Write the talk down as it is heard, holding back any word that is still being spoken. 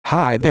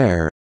Hi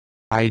there.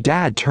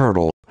 Dad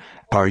Turtle.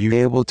 Are you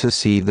able to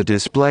see the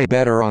display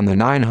better on the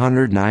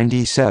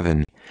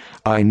 997?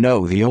 I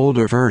know the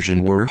older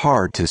version were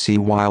hard to see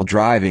while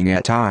driving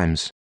at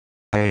times.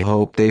 I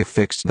hope they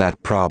fixed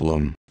that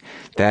problem.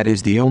 That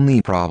is the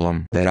only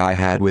problem that I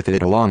had with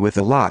it, along with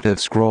a lot of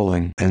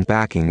scrolling and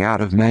backing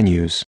out of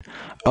menus.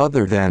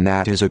 Other than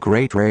that, is a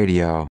great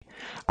radio.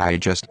 I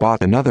just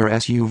bought another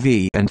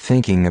SUV and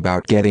thinking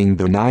about getting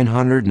the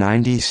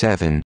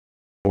 997.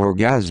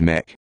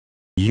 Orgasmic.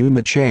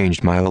 Yuma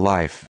changed my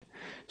life.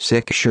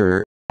 Sick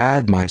sure.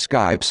 Add my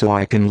Skype so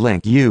I can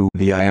link you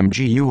the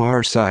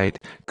IMGUR site,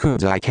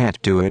 'cause I can't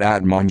do it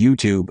on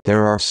YouTube.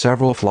 There are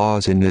several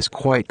flaws in this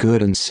quite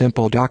good and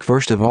simple doc.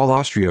 First of all,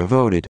 Austria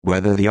voted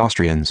whether the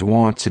Austrians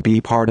want to be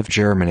part of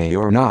Germany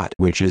or not,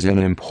 which is an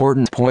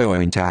important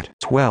point. At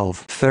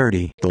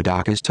 12:30, the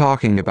doc is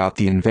talking about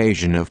the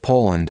invasion of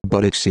Poland,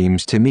 but it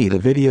seems to me the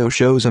video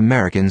shows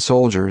American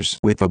soldiers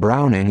with a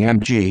Browning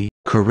MG.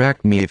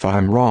 Correct me if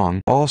I'm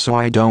wrong. Also,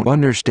 I don't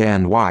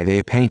understand why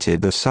they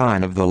painted the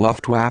sign of the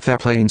Luftwaffe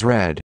planes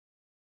red.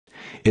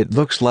 It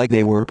looks like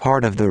they were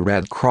part of the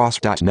Red Cross.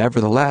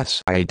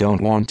 Nevertheless, I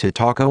don't want to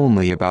talk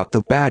only about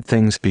the bad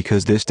things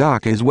because this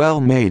doc is well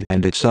made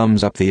and it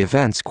sums up the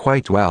events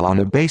quite well on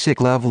a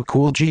basic level.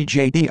 Cool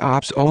GJD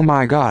Ops. Oh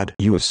my god,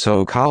 you are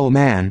so cool,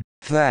 man.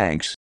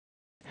 Thanks.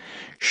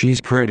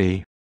 She's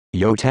pretty.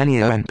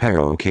 Yotenia and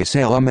Pero que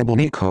se llama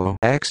bonito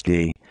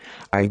XD.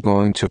 I'm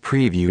going to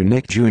preview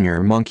Nick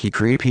Jr. Monkey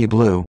Creepy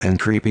Blue and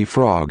Creepy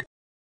Frog.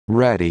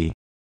 Ready.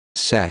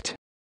 Set.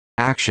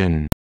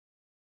 Action.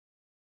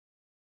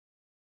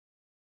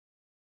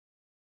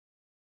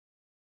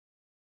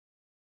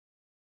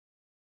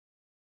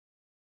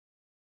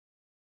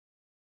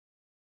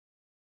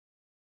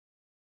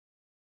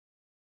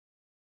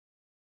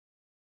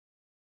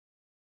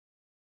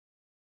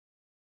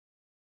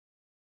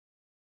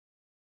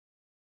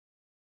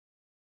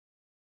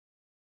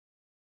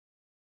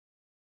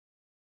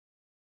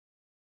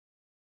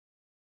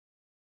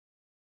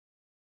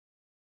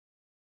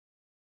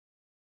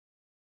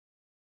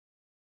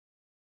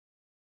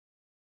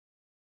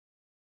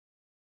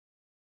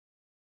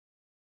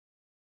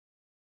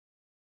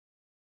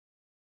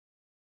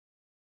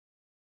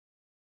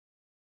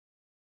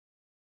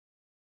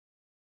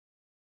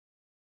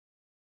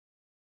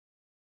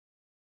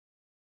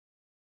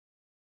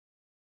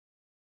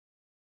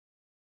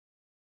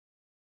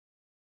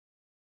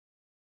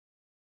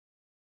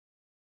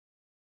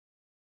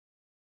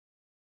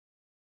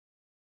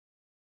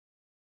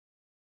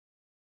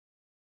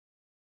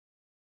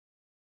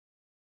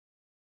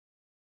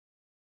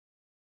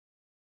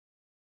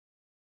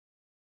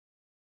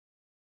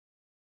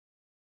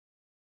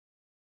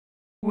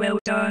 Well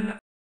done.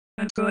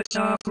 And good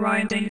job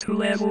grinding to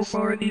level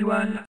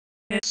 41.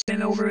 It's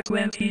been over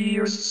 20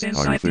 years since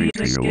I beat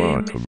this game.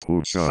 I'm taking a lot of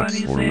push-ups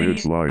Funny for thing,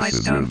 mid-slices I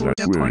with stumbled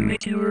that upon winx.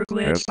 Meteor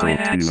glitch by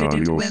Esto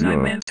accident when I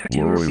went to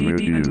your lo VD and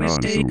emití en su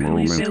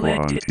mistakenly momento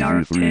selected Dark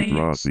anti-3 K.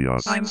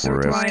 gracias I'm por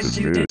surprised estos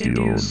you didn't use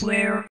videos.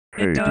 Flare.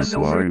 Hey, It does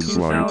over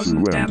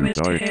 2,000 damage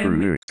to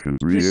him.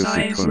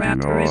 Besides,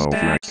 Raptor is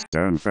back.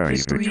 The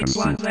streets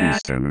want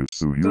that.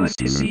 Good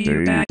to see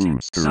you back.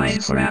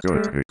 Science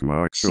Raptor.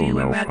 See you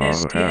at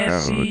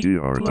STFC.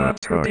 Club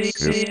to big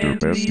CM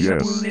to these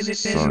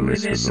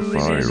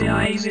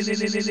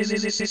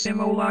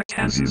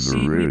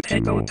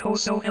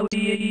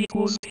LDA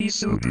equals P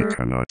super. He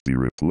cannot be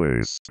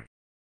replaced.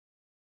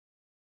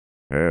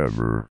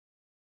 Ever.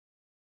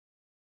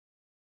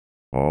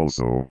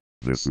 Also,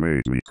 this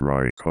made me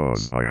cry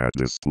cause I had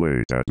this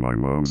played at my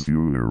mom's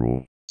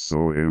funeral,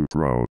 so I'm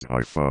proud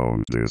I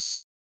found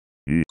this.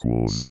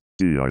 Equals,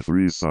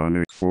 TI3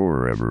 Sonic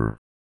Forever.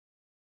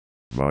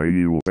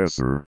 Weil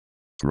besser.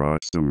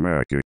 Trotzdem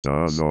mag ich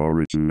das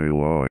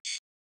Original auch.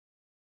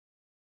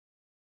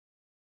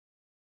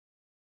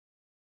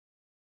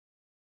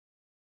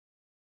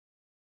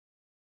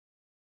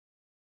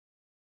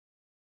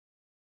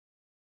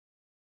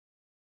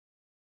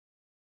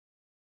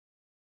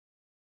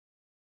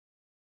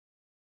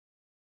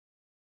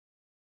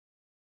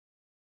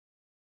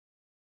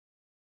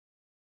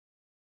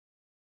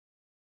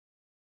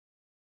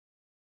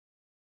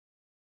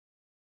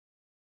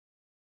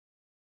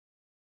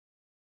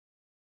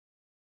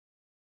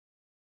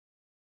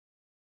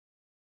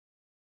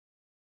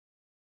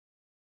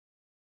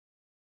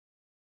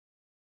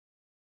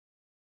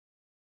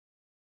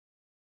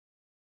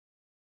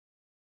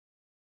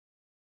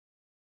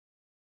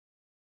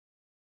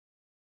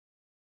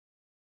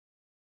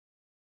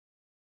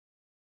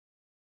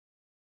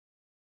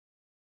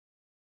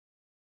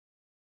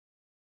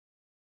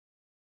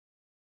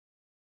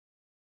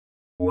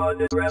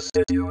 What address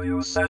did you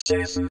use at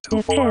Jason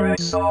 24 I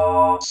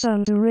saw?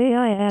 Some degree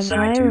I have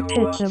higher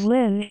pitch of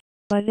Lynn.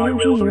 But in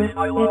here,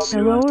 it's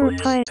a lower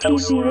type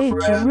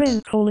TCH of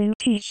wrinkling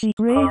TC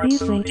grade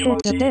decent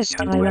hit the disc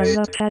pile of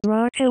the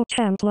Padrock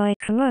camp like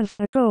a month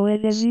ago.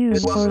 It is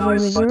used for the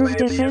reserve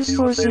defense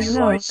forces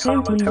now,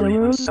 simply the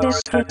world's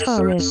best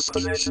guitarist.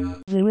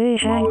 The way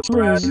Hank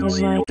plays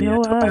is like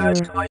no other.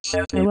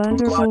 A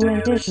wonderful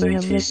rendition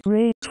of this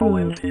great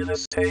tune.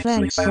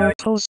 Thanks for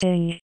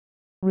posting.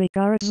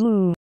 Regards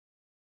Lou.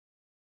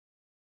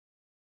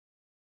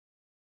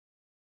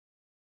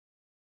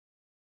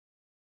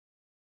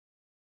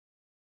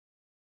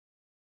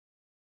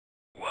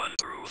 One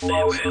through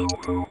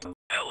C-Whale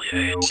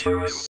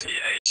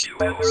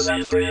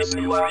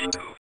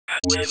L-E-H-U-P-H-U-O-C-3232 at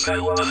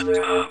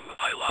gmail.com.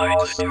 I like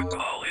that you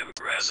call him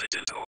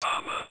President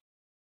Obama.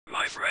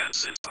 My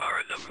friends and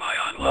part of my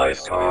online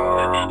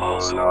community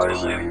also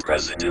call him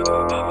President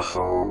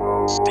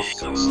Obama. Speak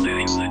those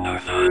things that are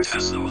not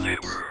as though they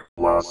were.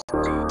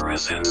 Who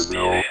presents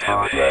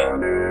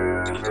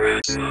BAMA?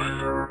 Congrats, son.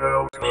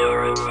 We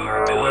aren't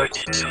far behind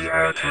each other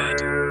in head.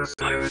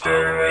 I'm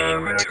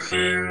following your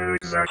journey.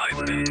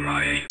 I've been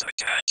trying to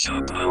catch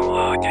up on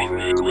logging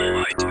weekly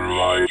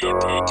light to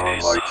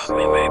EPK so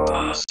we may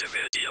post a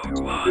video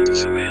quad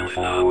mail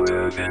out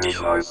to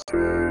videos.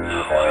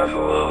 Now I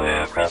know how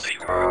everything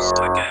works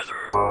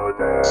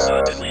together.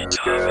 Suddenly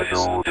Java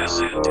isn't as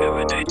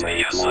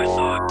intimidating as I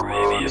thought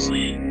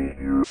previously.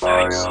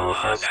 Thanks a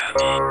lot,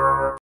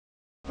 Andy.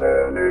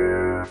 Then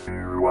if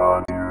you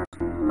want you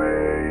can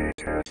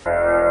make it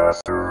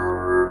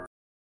faster.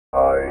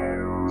 I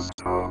used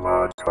to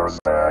mod cards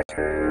back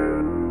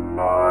in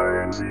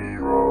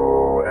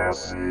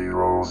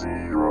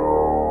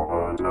 90S00,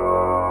 but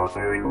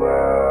nothing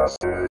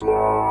lasted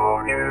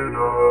long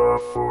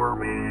enough for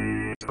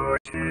me to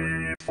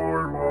keep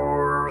for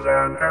more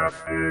than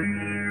half a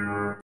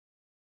year.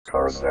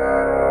 Cars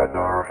that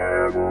are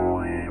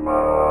heavily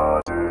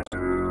modded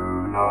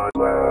do not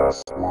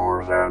last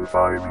more than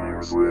 5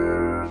 years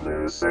with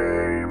the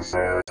same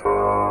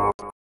setup.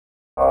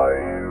 I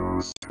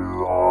used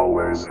to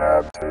always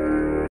have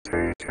to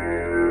take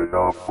it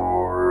off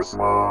for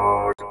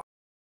smog.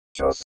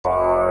 Just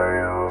buy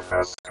a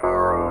fast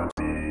car and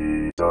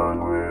be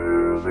done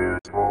with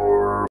it,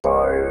 or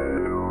buy a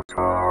new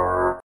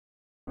car.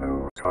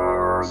 New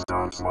cars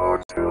don't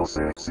smog till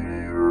 6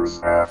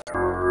 years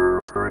after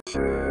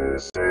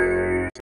purchase.